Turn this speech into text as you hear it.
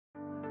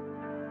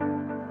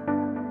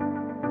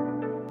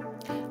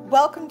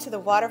Welcome to the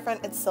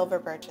waterfront at Silver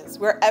Birches,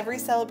 where every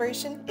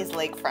celebration is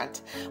lakefront.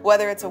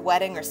 Whether it's a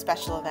wedding or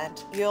special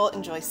event, you'll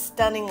enjoy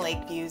stunning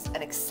lake views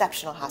and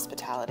exceptional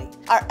hospitality.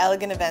 Our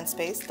elegant event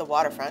space, the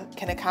waterfront,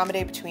 can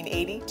accommodate between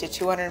 80 to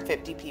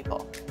 250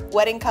 people.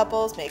 Wedding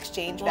couples may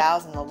exchange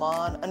vows on the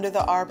lawn under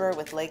the arbor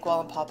with Lake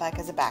Wallenpaupack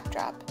as a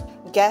backdrop.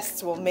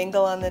 Guests will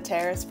mingle on the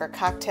terrace for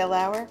cocktail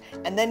hour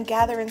and then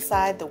gather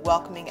inside the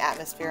welcoming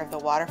atmosphere of the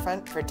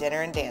waterfront for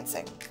dinner and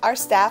dancing. Our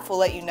staff will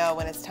let you know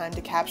when it's time to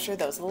capture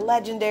those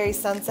legendary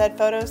sunset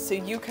photos so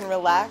you can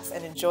relax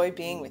and enjoy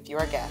being with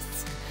your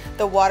guests.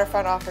 The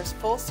waterfront offers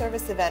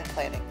full-service event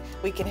planning.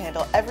 We can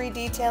handle every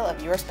detail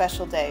of your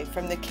special day,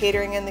 from the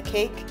catering and the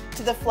cake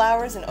to the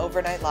flowers and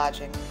overnight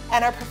lodging.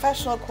 And our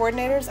professional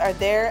coordinators are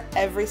there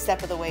every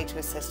step of the way to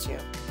assist you.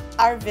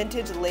 Our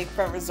vintage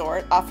lakefront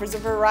resort offers a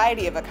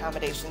variety of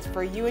accommodations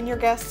for you and your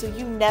guests so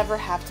you never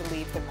have to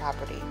leave the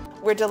property.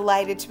 We're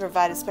delighted to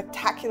provide a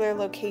spectacular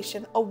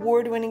location,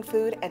 award-winning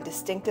food, and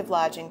distinctive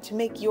lodging to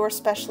make your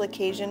special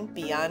occasion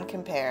beyond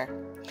compare.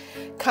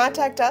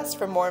 Contact us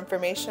for more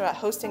information about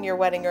hosting your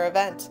wedding or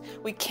event.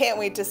 We can't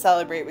wait to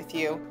celebrate with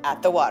you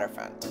at the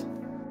waterfront.